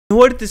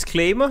Hurtigt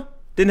disclaimer.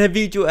 Den her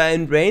video er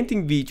en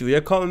ranting video.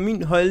 Jeg kommer med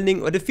min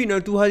holdning, og det er fint,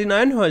 at du har din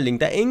egen holdning.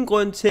 Der er ingen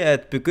grund til at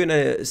begynde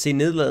at se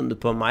nedladende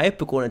på mig,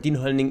 på grund af at din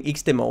holdning ikke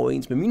stemmer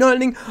overens med min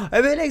holdning. Og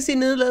jeg vil heller ikke se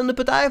nedladende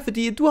på dig,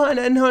 fordi du har en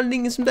anden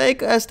holdning, som der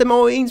ikke stemmer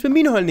overens med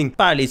min holdning.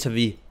 Bare lige så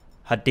vi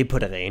har det på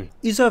det rene.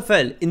 I så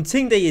fald, en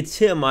ting, der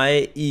irriterer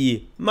mig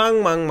i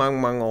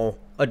mange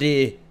år, og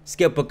det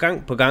sker på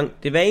gang. Det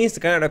er hver eneste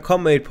gang, der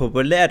kommer et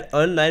populært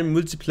online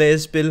multiplayer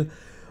spil,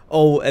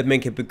 og at man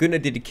kan begynde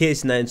at dedikere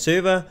sin egen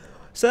server,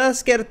 så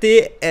sker der det,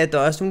 at der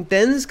er også nogle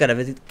danskere, der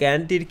vil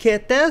gerne dedikere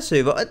deres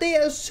server. Og det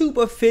er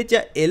super fedt.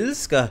 Jeg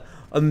elsker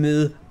at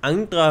møde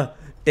andre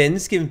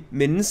danske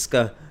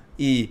mennesker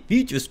i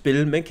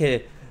videospil. Man kan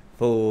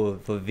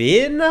få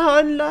venner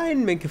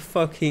online, man kan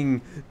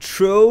fucking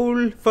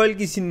troll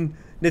folk i sin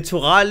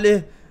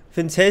naturelle,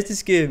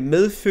 fantastiske,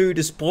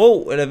 medfødte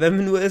sprog, eller hvad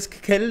man nu ellers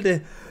kan kalde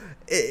det,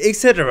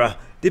 etc.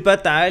 Det er bare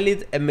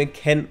dejligt, at man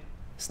kan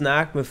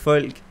snakke med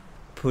folk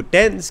på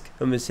dansk,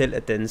 når man selv er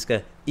dansker,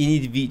 inde i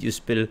de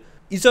videospil.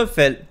 I så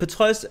fald, på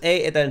trods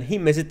af, at der er en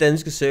hel masse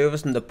danske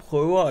servers, der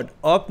prøver at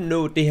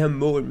opnå det her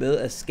mål med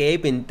at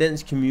skabe en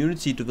dansk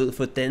community, du ved,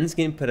 få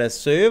danske ind på deres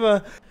server,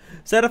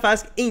 så er der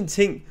faktisk en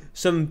ting,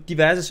 som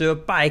diverse server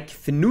bare ikke kan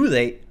finde ud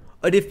af,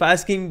 og det er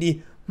faktisk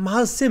egentlig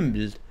meget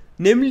simpelt,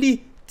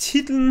 nemlig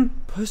titlen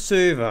på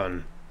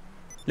serveren.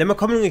 Lad mig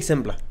komme med nogle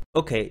eksempler.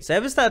 Okay, så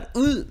jeg vil starte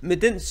ud med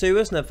den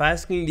server, som er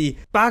faktisk egentlig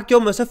bare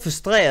gjorde mig så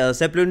frustreret,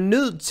 så jeg blev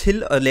nødt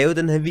til at lave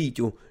den her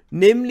video.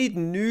 Nemlig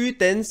den nye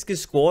danske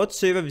squad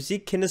server. Hvis I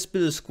ikke kender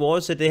spillet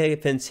squad, så er det her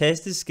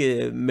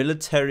fantastiske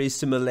military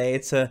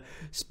simulator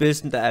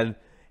spil, der er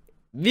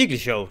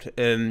virkelig sjovt.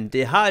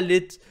 Det har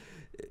lidt...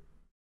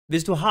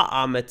 Hvis du har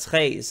Arma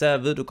 3, så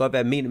ved du godt, hvad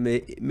jeg mener med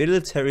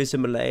military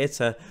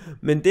simulator.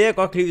 Men det jeg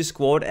godt kan lide ved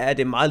squad er, at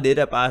det er meget let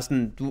at bare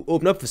sådan, du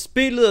åbner op for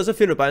spillet, og så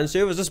finder du bare en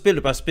server, og så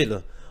spiller du bare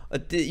spillet.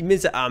 Og det,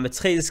 imens af Arma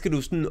 3, så skal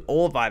du sådan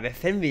overveje, hvad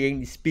fanden vil jeg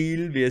egentlig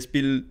spille? Vil jeg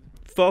spille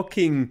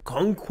fucking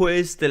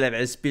Conquest, eller vil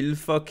jeg spille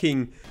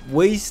fucking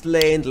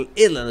Wasteland, eller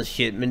et eller andet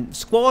shit? Men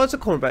Squad, så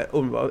kommer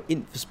du bare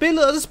ind for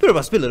spillet, og så spiller du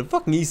bare spillet. Det er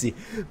fucking easy.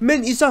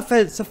 Men i så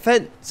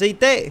fald, så i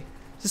dag,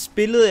 så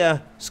spillede jeg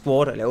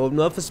Squad, eller jeg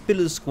åbnede op for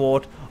spillet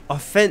Squad,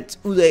 og fandt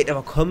ud af, at der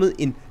var kommet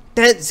en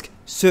dansk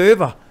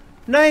server.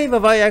 Nej, hvor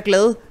var jeg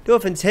glad. Det var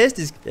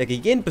fantastisk. Jeg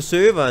gik ind på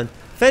serveren,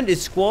 fandt et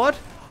Squad,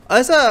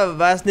 og så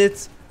var jeg sådan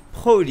lidt...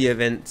 Prøv lige at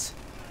vente.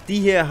 De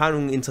her har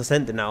nogle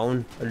interessante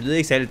navne, og det lyder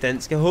ikke særlig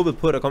dansk. Jeg håbede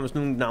på, at der kommer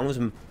sådan nogle navne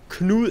som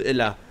Knud,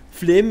 eller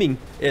Flemming,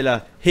 eller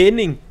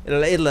Henning, eller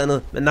et eller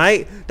andet. Men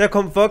nej, der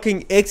kom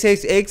fucking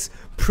XXX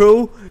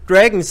Pro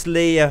Dragon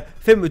Slayer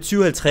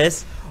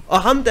 2550.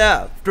 Og ham der,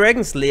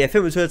 Dragon Slayer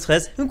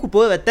 2550, han kunne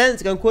både være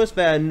dansk, han kunne også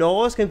være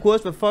norsk, han kunne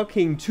også være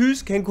fucking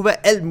tysk, han kunne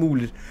være alt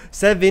muligt.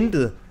 Så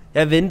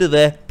jeg ventede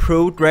hvad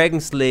Pro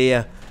Dragon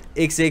Slayer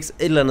XX et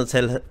eller andet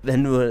tal, hvad han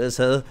nu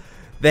havde,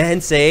 hvad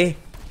han sagde.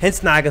 Han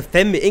snakkede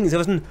fandme engelsk. Jeg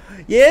var sådan,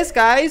 yes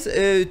guys,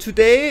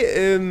 today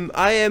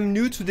I am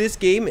new to this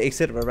game,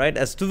 etc. Right?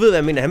 Altså du ved hvad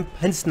jeg mener,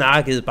 han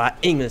snakkede bare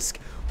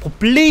engelsk.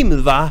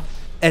 Problemet var,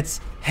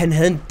 at han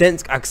havde en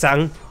dansk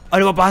accent, og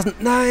det var bare sådan,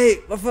 nej,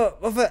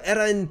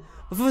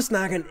 hvorfor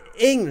snakker han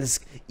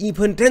engelsk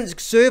på en dansk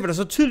server, der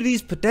så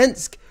tydeligvis på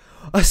dansk?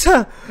 Og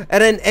så er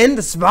der en anden,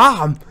 der svarer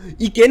ham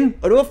igen,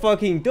 og det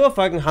var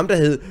fucking ham, der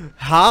hed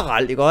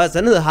Harald, ikke også?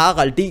 Han hed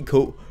Harald DK.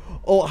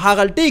 Og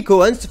Harald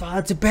DK, han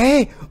svarede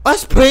tilbage,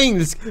 også på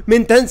engelsk, med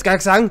en dansk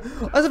accent.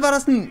 Og så var der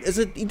sådan,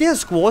 altså i det her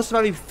squad, så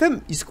var vi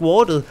 5 i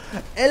squadet.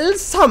 Alle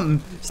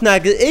sammen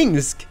snakkede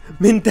engelsk,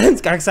 med en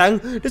dansk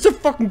accent. Det er så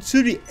fucking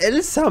tydeligt,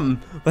 alle sammen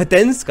var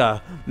danskere.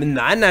 Men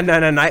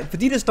nej,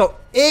 fordi der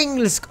står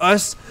engelsk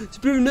også,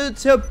 så bliver vi nødt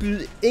til at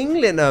byde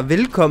englænder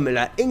velkommen,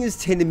 eller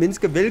engelsktalende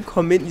mennesker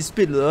velkommen ind i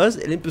spillet også,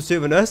 eller ind på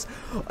serveren også.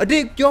 Og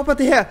det gjorde bare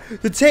det her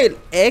totalt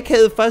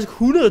akavet, faktisk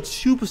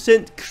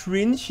 120%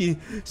 cringy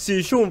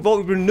situation, hvor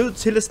vi blev nødt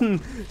til at sådan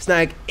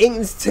snakke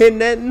engelsk til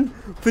hinanden.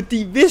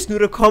 Fordi hvis nu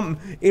der kom en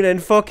eller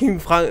anden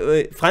fucking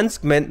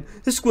fransk mand,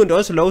 så skulle han da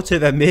også have lov til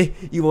at være med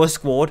i vores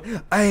squad.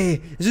 Ej, jeg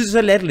synes det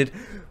er så latterligt.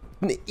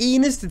 Den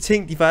eneste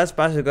ting, de faktisk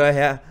bare skal gøre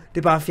her, det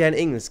er bare at fjerne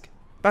engelsk.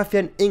 Bare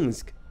fjerne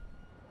engelsk.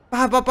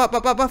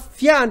 Bare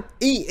fjern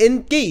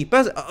ENG.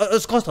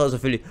 Og skråstreget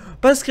selvfølgelig.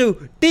 Bare skriv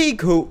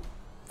DK.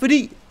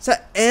 Fordi så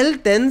alle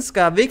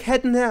danskere vil ikke have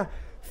den her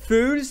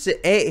følelse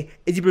af,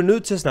 at de bliver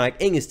nødt til at snakke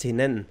engelsk til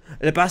hinanden.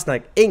 Eller bare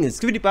snakke engelsk.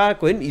 Så vil de bare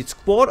gå ind i et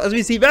squad, og så vil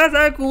de sige, hvad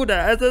så gutter?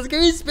 Altså, skal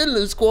vi spille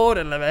noget squad,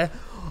 eller hvad?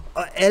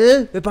 Og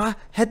alle vil bare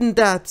have den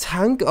der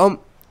tanke om,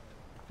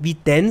 vi er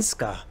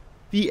danskere.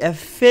 Vi er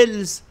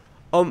fælles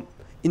om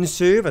en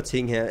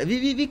server-ting her.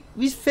 Vi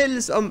er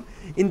fælles om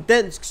en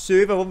dansk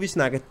server, hvor vi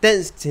snakker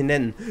dansk til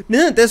hinanden.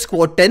 Neden der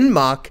skriver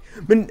Danmark,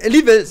 men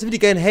alligevel så vil de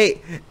gerne have,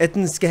 at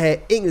den skal have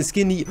engelsk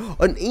ind i.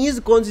 Og den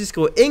eneste grund til, at de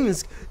skriver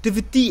engelsk, det er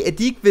fordi, at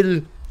de ikke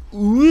vil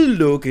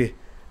udelukke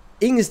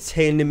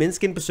engelsktalende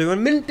mennesker ind på serveren.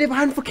 Men det er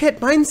bare en forkert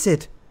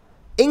mindset.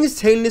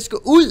 Engelsktalende skal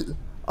ud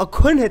og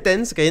kun have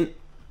danskere ind,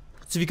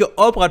 så vi kan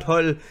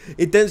opretholde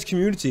et dansk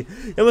community.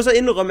 Jeg må så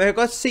indrømme, jeg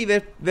kan godt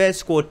se, hvad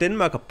Score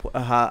Danmark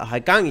har i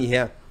gang i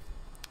her.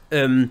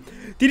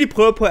 Det de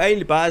prøver på er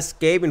egentlig bare at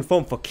skabe en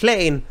form for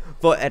klan,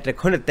 hvor at der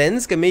kun er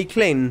danske med i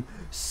klanen.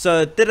 Så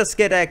det der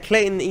sker, der er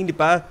klanen egentlig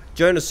bare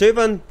joiner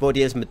serveren, hvor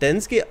de er med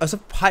danske, og så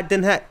har de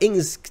den her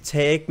engelsk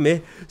tag med,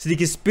 så de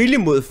kan spille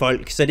mod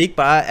folk, så det ikke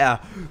bare er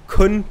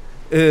kun,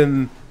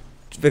 hvad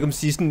kan man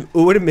sige, sådan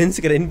 8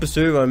 mennesker derinde på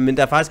serveren, men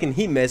der er faktisk en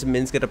hel masse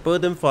mennesker, der er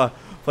både dem fra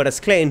deres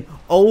klan,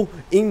 og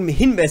en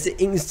hel masse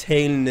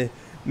engelsktalende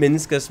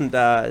mennesker, som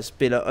der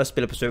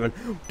spiller på serveren.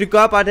 Det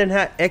gør bare den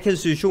her akavede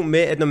situation med,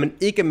 at når man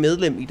ikke er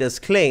medlem i deres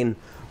klan,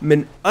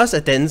 men også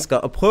er dansker,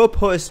 og prøver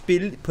på at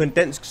spille på en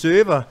dansk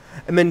server,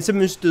 at man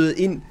simpelthen støder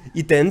ind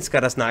i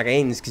danskere, der snakker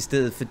engelsk i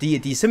stedet, fordi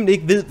at de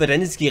simpelthen ikke ved,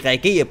 hvordan de skal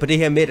reagere på det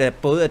her med, at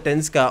både er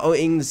danskere og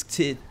engelsk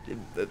til...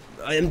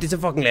 Jamen, det er så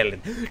fucking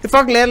latterligt. Det er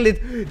fucking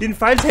latterligt. Det er en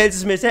fejltagelse,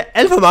 som jeg sagde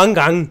alt for mange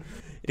gange.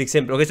 Et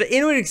eksempel. Okay, så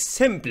endnu et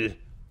eksempel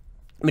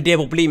med det her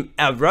problem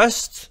er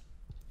Rust.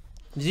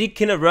 Hvis I ikke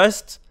kender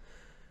Rust,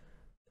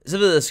 så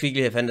ved jeg sgu ikke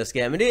lige, hvad fanden der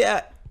sker. Men det er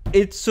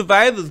et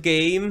survival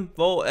game,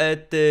 hvor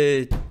at...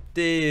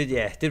 det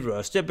er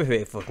Rust. Jeg behøver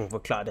ikke fucking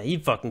forklare det.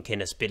 I fucking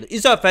kender spillet. I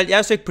så fald, jeg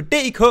har søgt på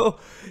DK.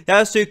 Jeg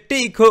har søgt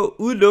DK,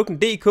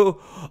 udelukkende DK.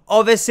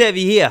 Og hvad ser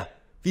vi her?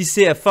 Vi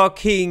ser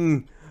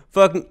fucking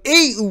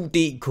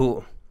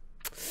EUDK.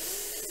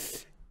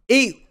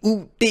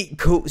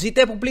 EUDK. Se,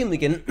 der er problemet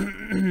igen.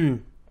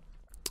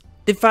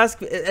 Det er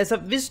faktisk, altså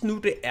hvis nu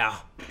det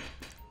er,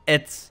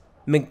 at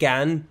man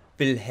gerne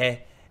vil have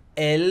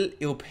alle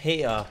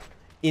europæere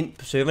ind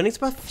på serveren, ikke så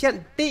bare fjern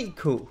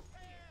DK.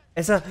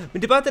 Altså,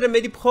 men det er bare det der med,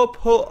 at de prøver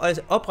på at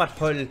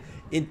opretholde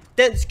en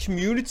dansk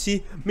community,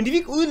 men de vil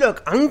ikke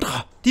udelukke andre.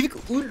 De vil ikke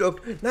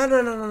udelukke,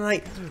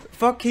 nej.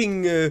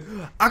 Fucking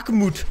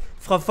Akmut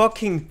fra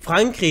fucking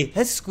Frankrig,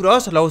 han skulle da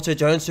også have lov til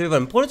at join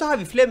serveren. Prøv så har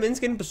vi flere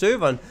mennesker inde på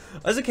serveren,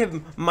 og så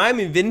kan mig og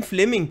min ven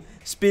Flemming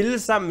spille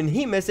sammen med en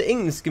hel masse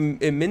engelske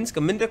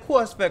mennesker, men der kunne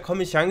også være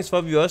kommet en chance for,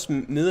 at vi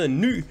også møder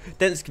en ny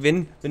dansk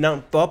ven ved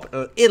navn Bob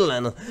eller et eller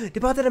andet. Det er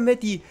bare det der med,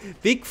 at de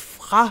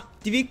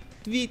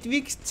vil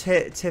ikke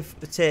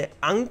tage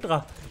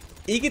andre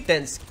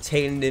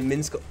ikke-dansktalende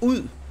mennesker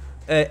ud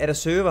af der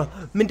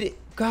server, men det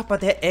gør bare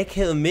det her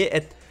akavet med,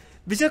 at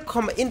hvis jeg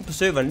kommer ind på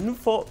serveren, nu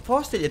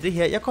forestil jer det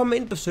her, jeg kommer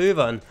ind på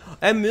serveren,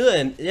 og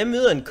jeg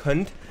møder en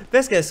kont.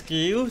 Hvad skal jeg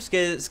skrive?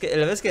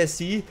 Eller hvad skal jeg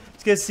sige?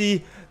 Skal jeg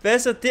sige, hvad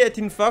så der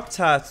din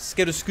fucktard?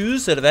 Skal du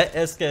skydes, eller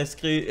hvad?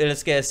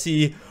 Skal jeg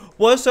sige,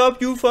 what's up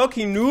you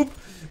fucking noob?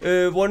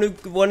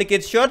 Wanna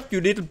get shot,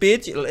 you little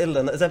bitch, eller et eller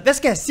andet. Altså, hvad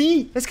skal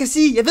jeg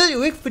sige? Jeg ved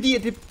jo ikke, fordi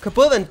at det kan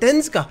både være en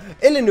dansker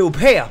eller en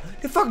europæer.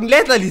 Det er fucking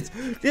latterligt.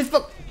 Det er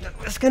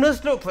jeg skal have noget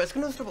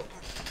at slå på.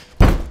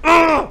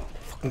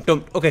 Fucking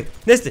dumt. Okay,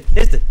 næste.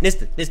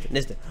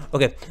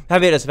 Okay, hvad har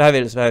vi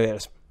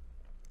ellers?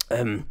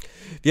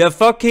 Vi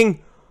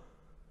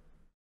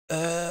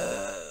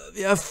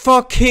har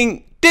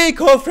fucking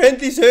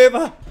DK-friendly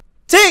server.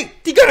 Ting,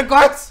 de gør det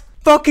godt.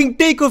 Fucking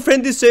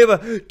DK-friendly server.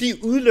 De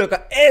udelukker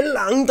alle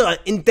andre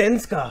end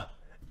danskere.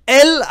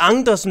 Alle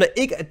andre, som der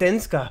ikke er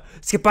danskere,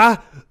 skal bare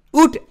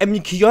ud af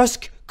min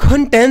kiosk.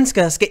 Kun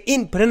danskere skal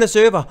ind på den her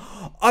server.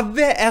 Og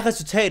hvad er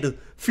resultatet?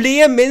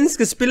 Flere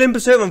mennesker spiller ind på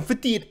serveren,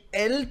 fordi at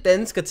alle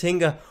danskere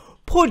tænker,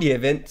 prøv lige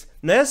at vente.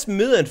 Når jeg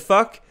møder en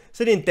fuck,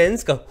 så er det en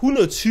dansker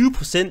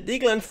 120%. Det er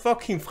ikke en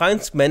fucking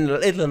fransk mand eller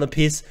et eller andet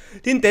pis.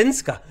 Det er en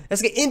dansker. Jeg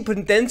skal ind på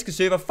den danske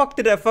server. Fuck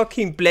det der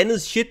fucking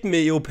blandet shit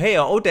med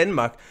europæer og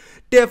Danmark.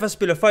 Derfor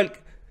spiller folk,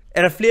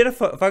 er der flere der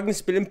fucking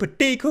spiller ind på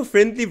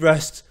DK-friendly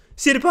Rust.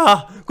 Sig det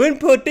bare. Gå ind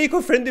på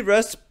DK-friendly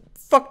Rust.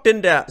 Fuck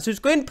den der. Så hvis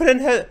du går ind på den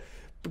her,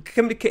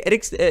 er det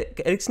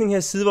ikke sådan en her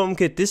side, hvor man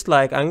kan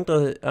dislike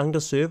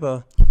andre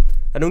server?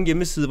 Der er nogle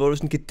hjemmesider, hvor du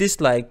sådan kan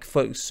dislike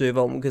folks server,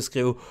 hvor man kan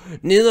skrive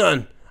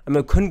nederen, og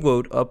man kun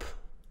vote op.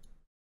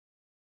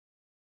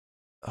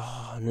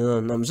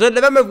 Nederen. Nå, men så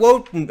lad være med at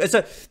vote den.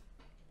 Altså,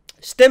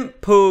 stem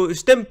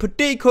på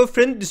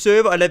DK-friendly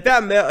server, og lad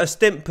være med at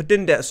stemme på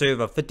den der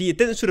server, fordi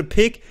den should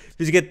pick,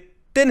 vi skal have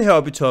den her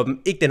oppe i toppen,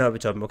 ikke den her oppe i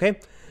toppen, okay?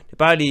 Det er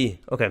bare lige,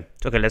 okay,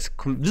 lad os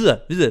komme videre.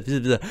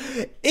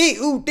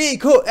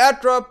 EUDK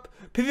airdrop,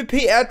 PvP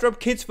airdrop,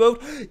 kids vote.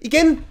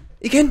 Igen,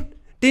 det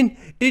er en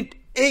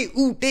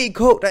EUDK,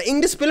 der er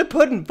ingen der spiller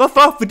på den.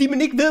 Hvorfor? Fordi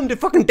man ikke ved om det er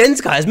fucking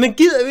danskere. Altså man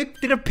gider jo ikke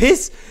det der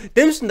pis.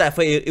 Dem som der er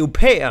fra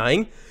europæere,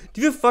 ikke?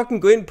 De vil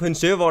fucking gå ind på en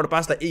server, hvor der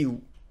bare står EU.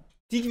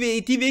 De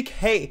vil ikke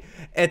have,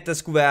 at der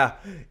skulle være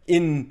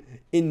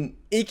en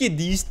ikke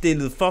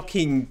ligestillet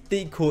fucking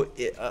DK og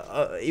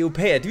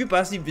europæer. De vil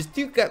bare sige, hvis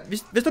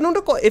der er nogen,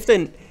 der går efter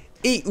en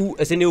EU,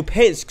 altså en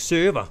europæisk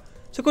server,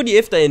 så går de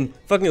efter en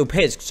fucking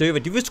europæisk server.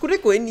 De vil sgu da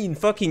ikke gå ind i en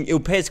fucking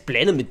europæisk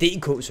blandet med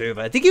DK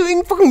server. Det giver jo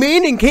ingen fucking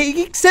mening. Kan I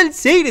ikke selv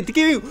se det? Det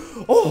giver jo...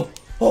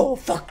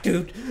 fuck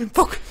dude.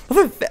 Fuck.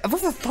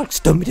 Hvorfor er folk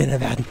stumme i den her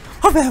verden?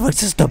 Hvorfor er folk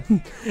så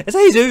stumme? Altså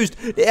helt seriøst.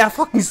 Det er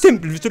fucking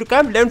simpelt. Hvis du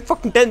gerne vil lave en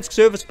fucking dansk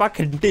server, så bare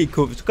kald den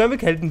DK. Hvis du gerne vil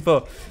kalde den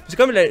for... Hvis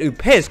du gerne vil lave en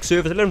europæisk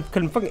server, så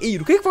kald den fucking EU.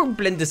 Du kan ikke fucking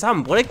blande det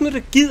sammen, bro. Det er ikke noget,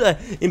 der gider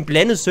en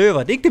blandet server.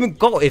 Det er ikke det, man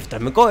går efter.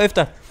 Man går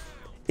efter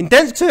en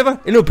dansk server,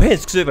 en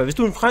europæisk server. Hvis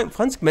du er en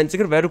fransk mand, så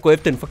kan det være, at du går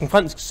efter en fucking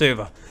fransk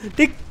server.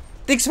 Det er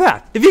ikke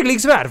svært. Det er virkelig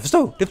ikke svært at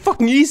forstå. Det er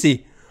fucking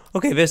easy.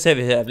 Okay, hvad ser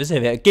vi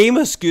her?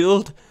 Gamers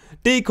Guild.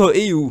 DK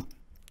EU.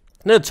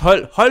 Den er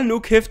 12. Hold nu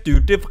kæft,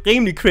 dude. Det er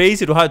rimelig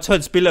crazy, du har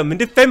 12 spillere, men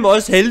det er fandme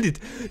også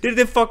heldigt. Det er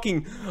det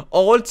fucking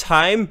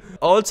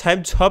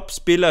all-time top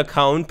spiller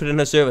account på den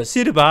her server.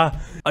 Sig det bare.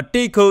 Og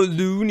DK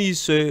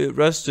Looney's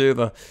Rust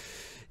server.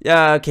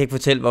 Jeg kan ikke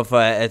fortælle, hvorfor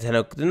at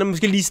den er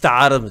måske lige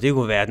startet, men det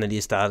kunne være, at den er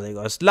lige startet, ikke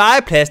også?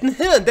 Legepladsen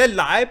hedder den der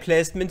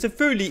legeplads, men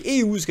selvfølgelig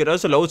EU skal der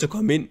også have lov til at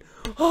komme ind.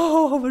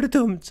 Hvor er det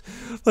dumt.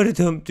 Hvor er det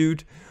dumt, dude.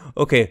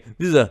 Okay,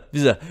 videre.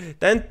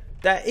 Der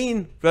er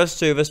en Rust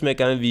server, som jeg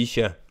gerne vil vise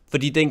jer,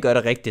 fordi den gør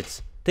det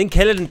rigtigt. Den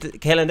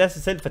kalder den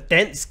sig selv for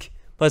dansk.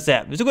 Prøv at se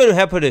her. Hvis du går ind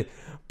her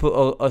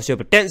og søger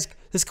på dansk,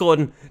 så skriver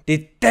den,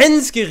 det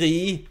danske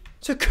rige.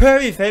 Så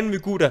kører vi fandme,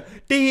 gutter.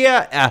 Det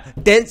her er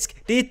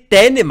dansk. Det er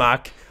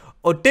Danmark.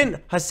 Og den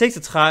har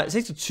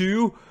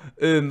 26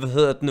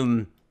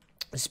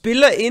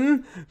 spiller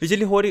inde. Hvis jeg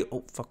lige hurtigt...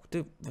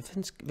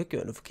 hvad gør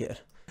jeg nu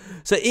forkert?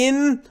 Så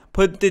inde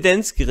på det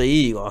danske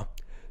rige, ikke?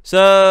 Så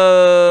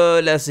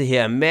lad os se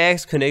her.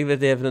 Max Connect, hvad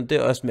det er for noget? Det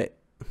er også med...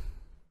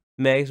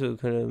 Max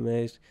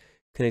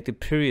Connect the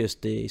previous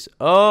days. Så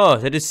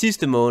er det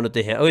sidste måned,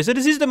 det her. Okay, så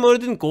det sidste måned,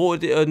 det er den grå,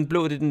 og den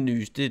blå, det er den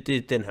nye. Det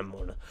er den her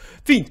måned.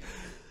 Fint.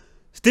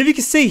 Så det vi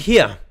kan se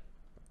her,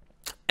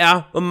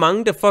 er hvor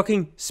mange der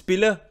fucking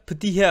spiller på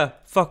de her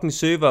fucking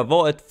server,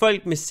 hvor at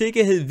folk med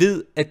sikkerhed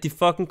ved, at de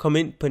fucking kommer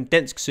ind på en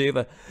dansk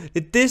server.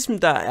 Det er det, som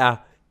der er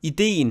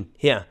ideen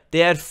her.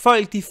 Det er, at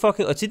folk de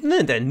fucking... Og til den er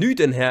endda ny,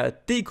 den her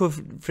DK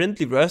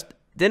Friendly Rust.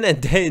 Den er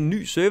endda en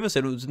ny server,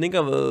 ser ud. Så den ikke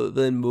har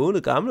været en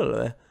måned gammel, eller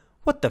hvad?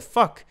 What the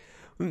fuck?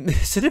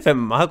 Så det er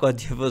fandme meget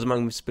godt, de har fået så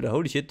mange spillere.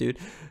 Holy shit, dude.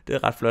 Det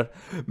er ret flot.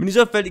 Men i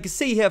så fald, I kan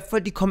se her,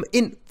 folk de kommer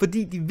ind,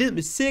 fordi de ved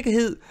med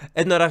sikkerhed,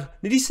 at når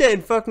de ser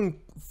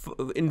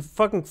en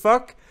fucking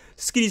fuck,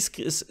 så skal de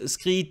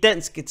skrige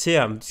dansk til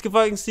ham. De skal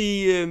fucking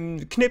sige,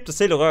 knip dig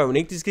selv i røven,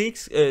 ikke? De skal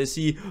ikke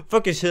sige,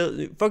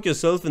 fuck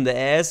yourself in the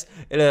ass,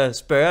 eller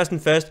spørge sådan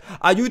først,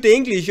 are you the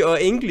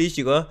English,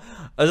 ikke?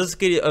 Og så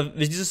skal de, og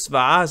hvis de så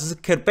svarer, så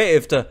kan du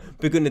bagefter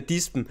begynde at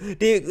disse dem.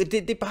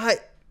 Det er bare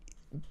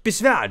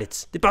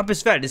besværligt. Det er bare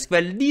besværligt. Det skal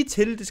være lige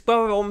til. Det skal bare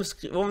være,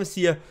 hvor man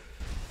siger,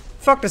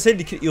 fuck dig selv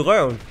i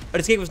røven. Og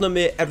det skal ikke være sådan noget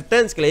med, er du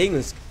dansk eller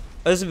engelsk?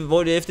 Og så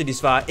hvor det efter de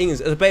svarer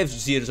engelsk, altså bagefter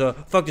siger det så,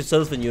 fuck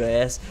yourself in your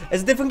ass.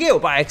 Altså det fungerer jo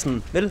bare ikke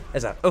sådan, vel?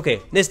 Altså, okay,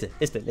 næste.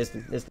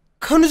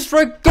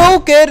 Counter-Strike Go,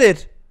 get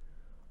it!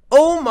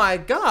 Oh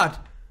my god!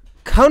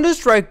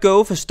 Counter-Strike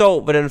Go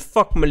forstår, hvordan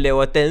fuck man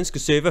laver danske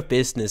server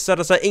business. Så er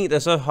der så en, der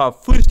så har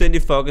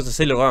fuldstændig fucket sig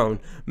selv i røven,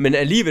 men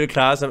alligevel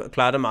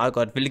klarer det meget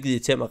godt, hvilket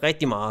irriterer mig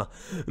rigtig meget.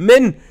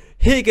 Men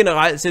helt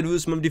generelt ser det ud,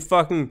 som om de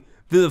fucking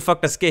ved, hvad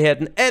fuck der sker her.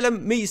 Den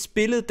allermest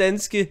spillede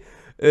danske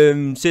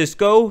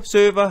CSGO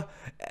server,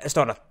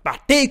 står der bare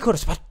DK,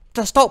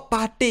 der står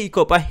bare DK,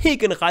 bare helt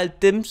generelt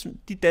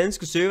de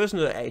danske server, som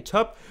er i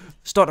top,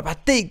 står der bare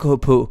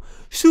DK på.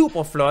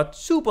 Super flot,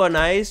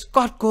 super nice,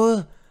 godt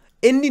gået.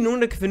 Endelig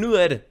nogen, der kan finde ud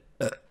af det.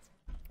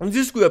 Og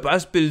så skulle jeg bare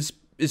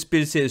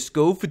spille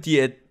CSGO, fordi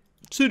at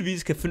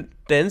tydeligvis kan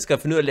danskere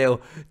finde ud af at lave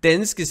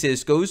danske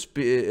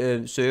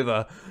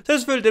CSGO-server. Så er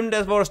det selvfølgelig dem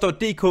der, hvor der står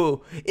DK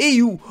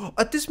EU.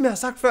 Og det, som jeg har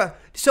sagt før,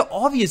 det er så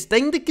obvious. Der er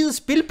ingen, der gider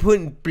spille på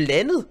en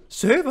blandet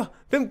server.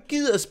 Hvem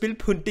gider at spille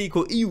på en DK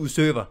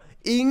EU-server?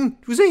 Ingen.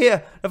 Du ser her,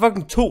 der er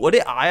fucking 2, og det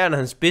er ejeren og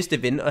hans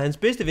bedste ven. Og hans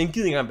bedste ven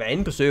gider ikke engang være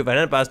inde på server. Han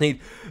er bare sådan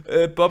helt,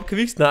 Bob, kan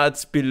vi ikke snart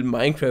spille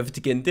Minecraft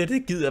igen?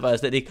 Det gider jeg bare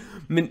slet ikke.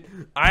 Men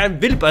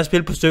ejeren vil bare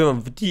spille på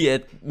serveren, fordi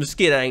at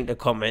måske der er en, der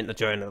kommer ind og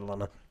joiner eller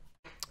noget.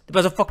 Det er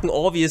bare så fucking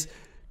obvious.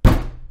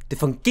 Det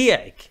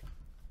fungerer ikke.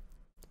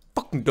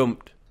 Fucking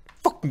dumt.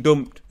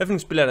 Hvad for en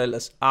spiller der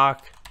ellers? Ark.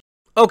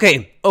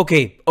 Okay.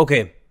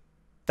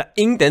 Der er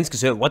ingen danske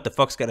server. What the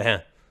fuck skal der her?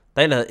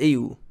 Der er en, der hedder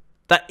EU.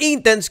 Der er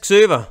en dansk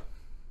server.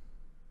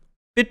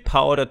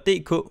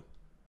 Bitpower.dk.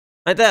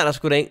 Nej, der er der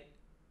sgu da en.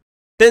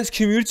 Dansk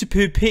Community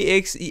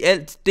PvPX i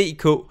alt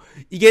DK.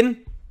 Igen.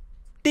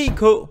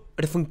 DK. Og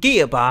det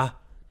fungerer bare.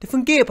 Det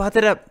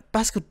der.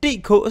 Bare skriv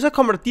DK. Og så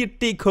kommer der de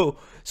her DK.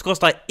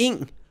 Skråstreg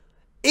ing.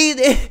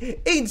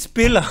 En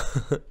spiller.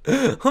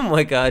 Oh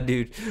my god,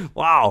 dude.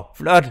 Wow,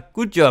 flot.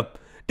 Good job.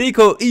 DK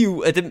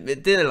EU, den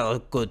er allerede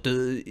gået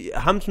død.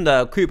 Ham, som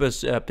der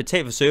køber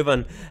betalt for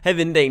serveren, han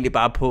venter egentlig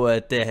bare på,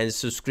 at hans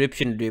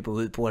subscription løber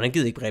ud på, han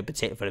gider ikke bare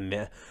betale for det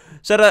mere.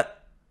 Så er der...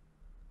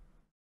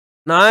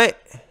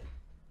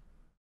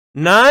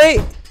 Nej!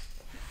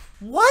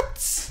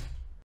 What?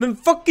 Men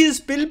fuck gider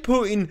spille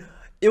på en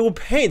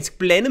europæisk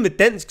blandet med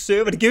dansk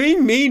server? Det giver jo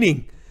ingen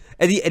mening.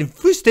 Er de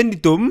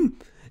fuldstændig dumme?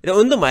 Det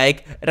undrer mig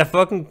ikke, at der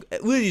fucking,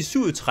 ude af de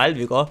 37,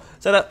 vi går,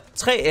 så er der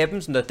 3 af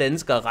dem, som der er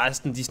danskere, og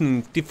resten,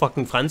 de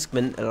fucking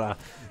franskmænd, eller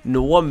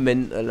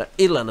nordmænd, eller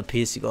et eller andet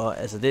pis, ikke?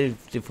 Altså,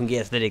 det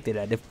fungerer slet ikke, det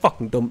der. Det er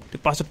fucking dumt. Det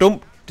er bare så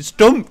dumt. Det er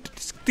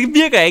dumt. Det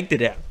virker ikke, det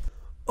der.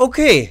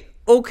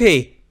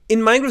 Okay.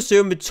 En Minecraft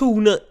server med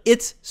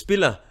 201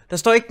 spillere. Der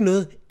står ikke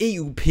noget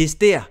EU-pis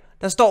der.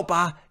 Der står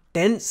bare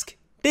dansk.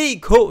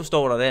 DK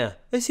står der.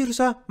 Hvad siger du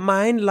så?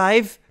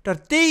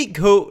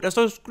 MineLive.dk. Der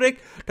står sgu ikke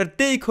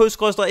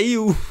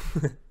 .dk/EU.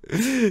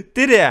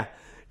 Det der,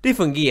 det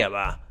fungerer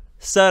bare.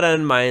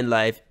 Sådan Mine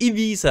Life. I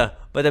viser,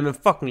 hvordan man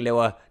fucking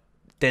laver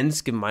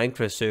danske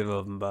Minecraft server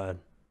åbenbart.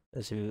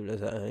 Altså, vi vil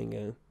altså en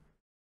gang.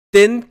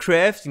 Den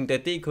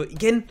crafting.dk.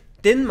 Igen,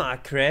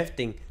 Denmark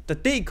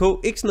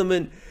crafting.dk. Ikke sådan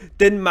noget med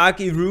Denmark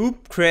i Europe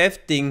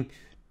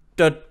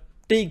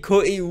crafting.dk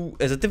EU.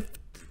 Altså, det,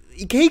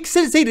 I kan ikke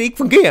selv se, det ikke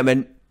fungerer,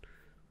 mand.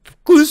 For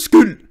guds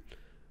skyld.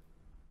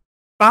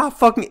 Bare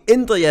fucking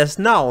ændre jeres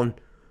navn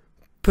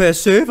på jeres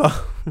server.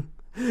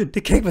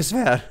 Det kan ikke være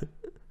svært.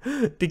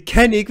 Det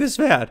kan ikke være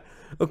svært.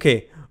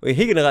 Okay,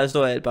 helt generelt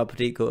står alt bare på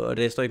DK, og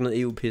der står ikke noget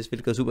EU-pis,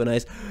 hvilket er super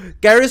nice.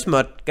 Jeres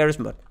mod.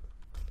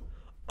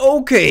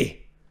 Okay.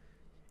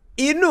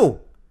 Endnu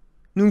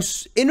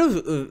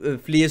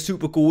flere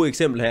super gode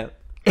eksempler her.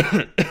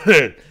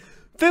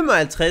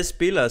 55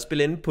 spillere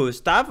spiller inde på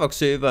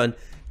Starfox-serveren.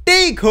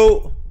 DK.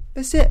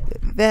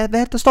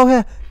 Hvad der står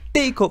her?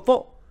 DK.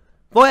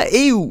 Hvor er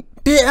EU?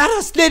 Det er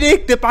der slet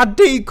ikke. Det er bare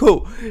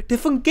DK. Det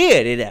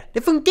fungerer det der.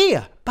 Det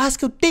fungerer. Bare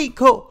skriv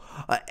DK.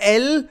 Og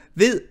alle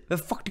ved, hvad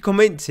fuck de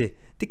kommer ind til.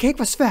 Det kan ikke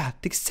være svært.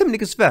 Det kan simpelthen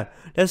ikke være svært.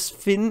 Lad os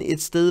finde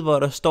et sted, hvor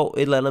der står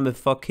et eller andet med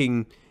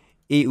fucking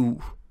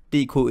EU.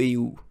 DK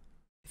EU.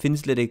 Findes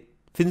slet ikke.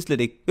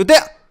 Jo, der!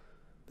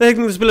 Der er ikke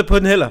nogen, der spiller på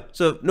den heller.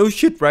 Så no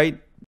shit, right?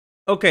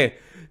 Okay.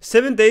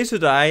 7 Days to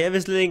Die. Jeg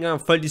vidste slet ikke engang,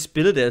 om folk de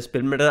spillede deres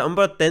spil. Men der er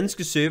bare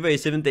danske server i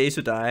 7 Days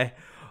to Die.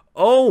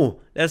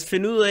 Og lad os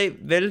finde ud af,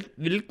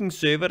 hvilken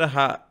server der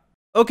har.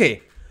 Okay.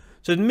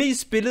 Så den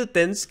mest spillede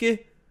danske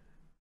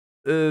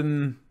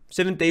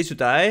 7 Days to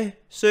Die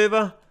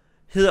server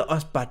hedder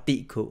også bare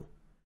DK.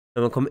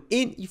 Når man kommer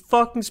ind i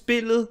fucking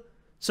spillet,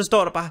 så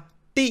står der bare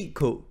DK.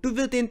 Du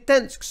ved, det er en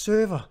dansk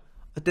server.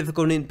 Og derfor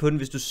går du ind på den,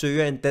 hvis du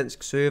søger en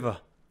dansk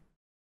server.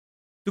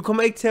 Du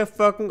kommer ikke til at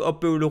fucking og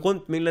bøvle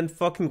rundt med en eller anden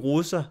fucking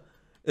russer.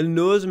 Eller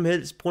noget som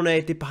helst, på grund af,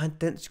 at det er bare en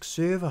dansk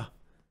server.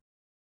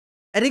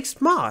 Er det ikke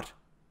smart?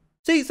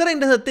 Se, så er der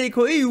en, der hedder DK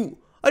EU.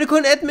 Og det er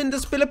kun admin, der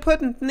spiller på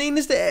den. Den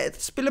eneste, der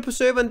spiller på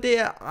serveren, det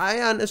er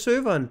ejeren af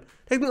serveren. Der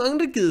er ikke nogen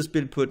andre, der gider at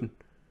spille på den.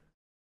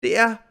 Det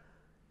er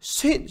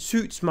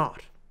sindssygt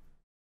smart.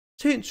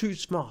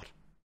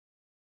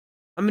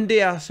 Jamen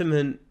det er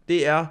simpelthen,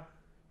 det er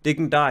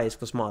legendarisk,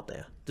 hvor smart det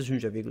er. Det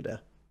synes jeg virkelig, det er.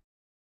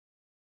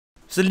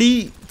 Så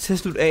lige til at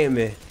slutte af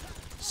med,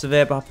 så vil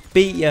jeg bare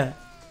bede jer,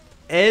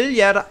 alle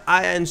jer, der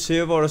ejer en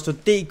server, hvor der står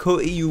DK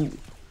EU,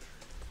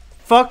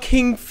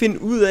 fucking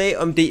find ud af,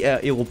 om det er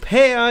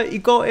europæere, I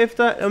går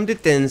efter, eller om det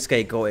er danskere,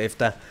 I går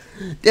efter.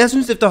 Jeg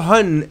synes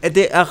efterhånden, at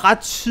det er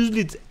ret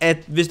tydeligt, at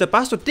hvis der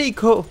bare står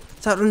DK,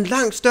 så har du en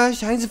langt større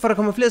chance for, at der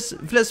kommer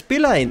flere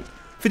spillere ind.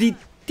 Fordi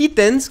de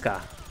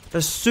danskere, der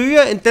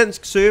søger en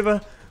dansk server,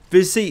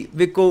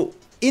 vil gå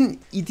ind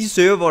i de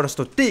server, hvor der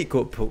står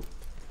DK på.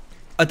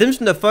 Og dem,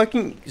 som der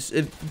fucking,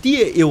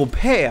 de er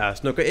europæere,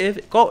 som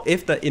går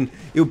efter en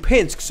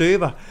europæisk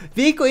server,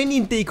 vil ikke gå ind i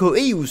en DK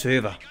EU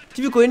server.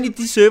 De vil gå ind i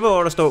de server,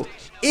 hvor der står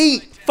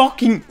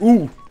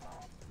E-fucking-U.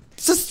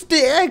 Så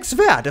det er ikke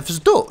svært at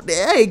forstå. Det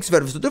er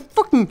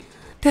fucking,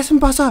 det er simpelthen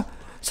bare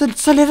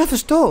så let at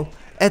forstå,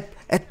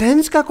 at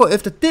danskere går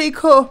efter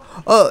DK,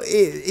 og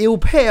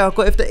europæere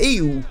går efter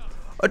EU.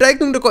 Og der er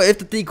ikke nogen, der går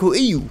efter DK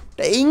EU.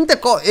 Der er ingen, der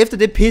går efter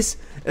det pis.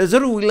 Altså, så er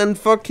du en eller anden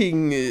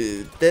fucking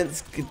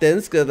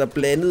dansker, der er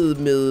blandet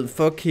med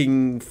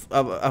fucking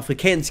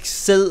afrikansk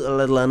sæd eller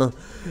et eller andet.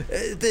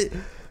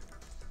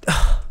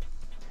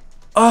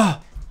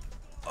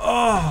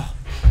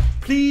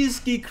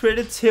 Please giv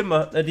credit til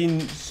mig, når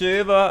din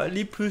server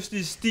lige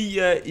pludselig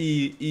stiger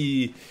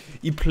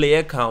i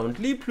player count.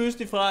 Lige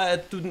pludselig fra,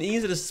 at du er den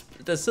eneste,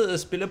 der sidder og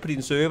spiller på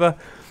din server,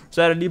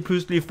 så er der lige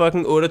pludselig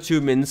fucking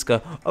 28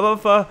 mennesker. Og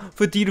hvorfor?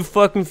 Fordi du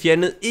fucking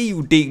fjernede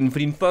EU-delen for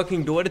din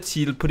fucking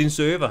lortetitel på din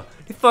server.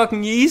 Det er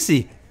fucking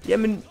easy.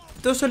 Jamen,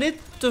 det var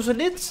så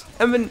lidt.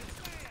 Jamen,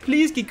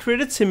 please giv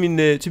credit til min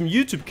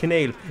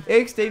YouTube-kanal,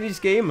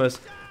 xDanishGamerz.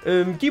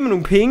 Giv mig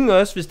nogle penge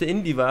også, hvis det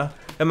endelig var.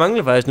 Jeg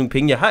mangler faktisk nogle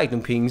penge, jeg har ikke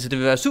nogen penge, så det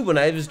vil være super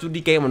nice, hvis du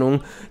lige gav mig nogen.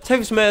 Tak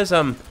for smaget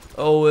sammen,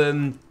 og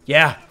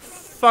ja,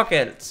 fuck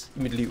alt i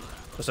mit liv,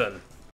 og sådan.